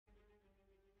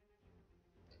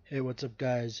Hey, what's up,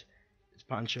 guys? It's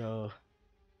Pancho.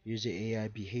 Here's the AI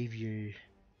behavior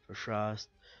for Frost.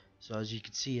 So as you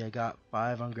can see, I got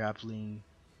 5 on Grappling,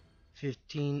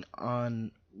 15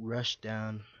 on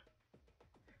Rushdown,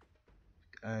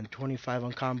 and 25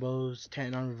 on Combos,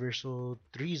 10 on Reversal,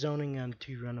 3 zoning, and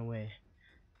 2 Runaway.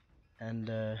 And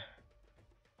I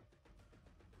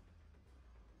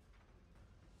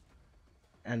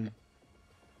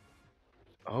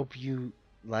hope you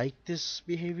like this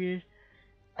behavior.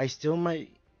 I still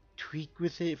might tweak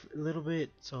with it a little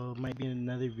bit, so it might be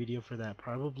another video for that,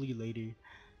 probably later.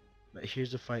 But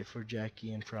here's a fight for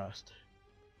Jackie and Frost.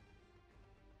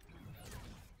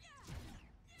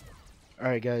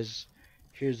 Alright, guys,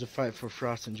 here's the fight for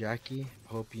Frost and Jackie.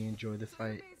 Hope you enjoy the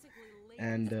fight.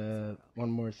 And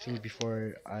one more thing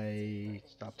before I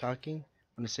stop talking,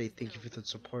 I want to say thank you for the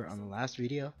support on the last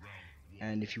video.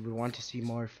 And if you would want to see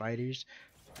more fighters,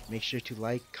 make sure to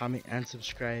like, comment, and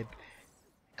subscribe.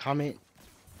 Comment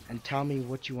and tell me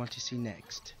what you want to see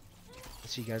next. I'll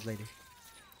see you guys later.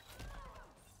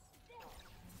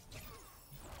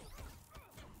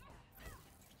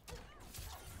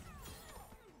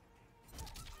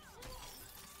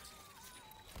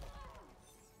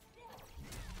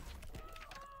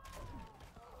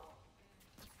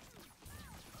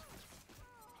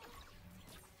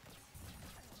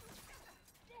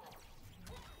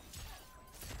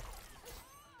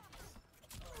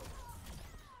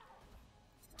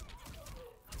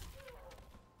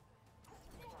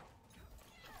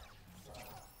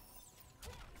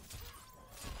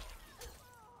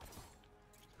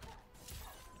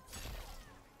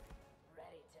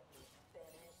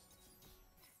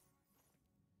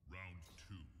 Round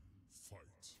 2, fight.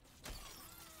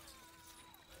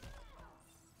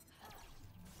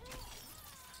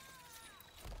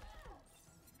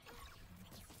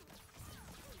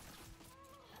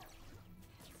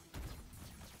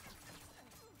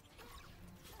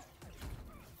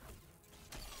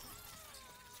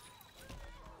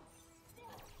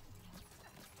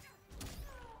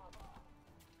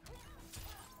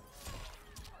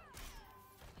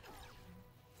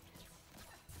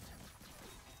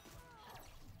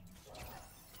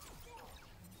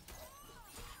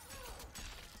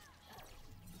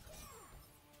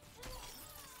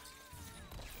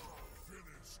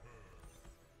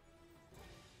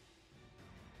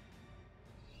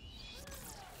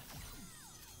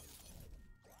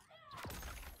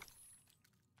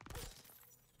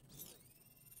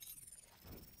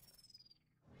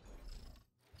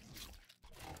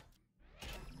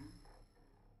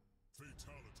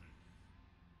 Fatality.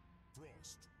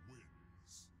 Frost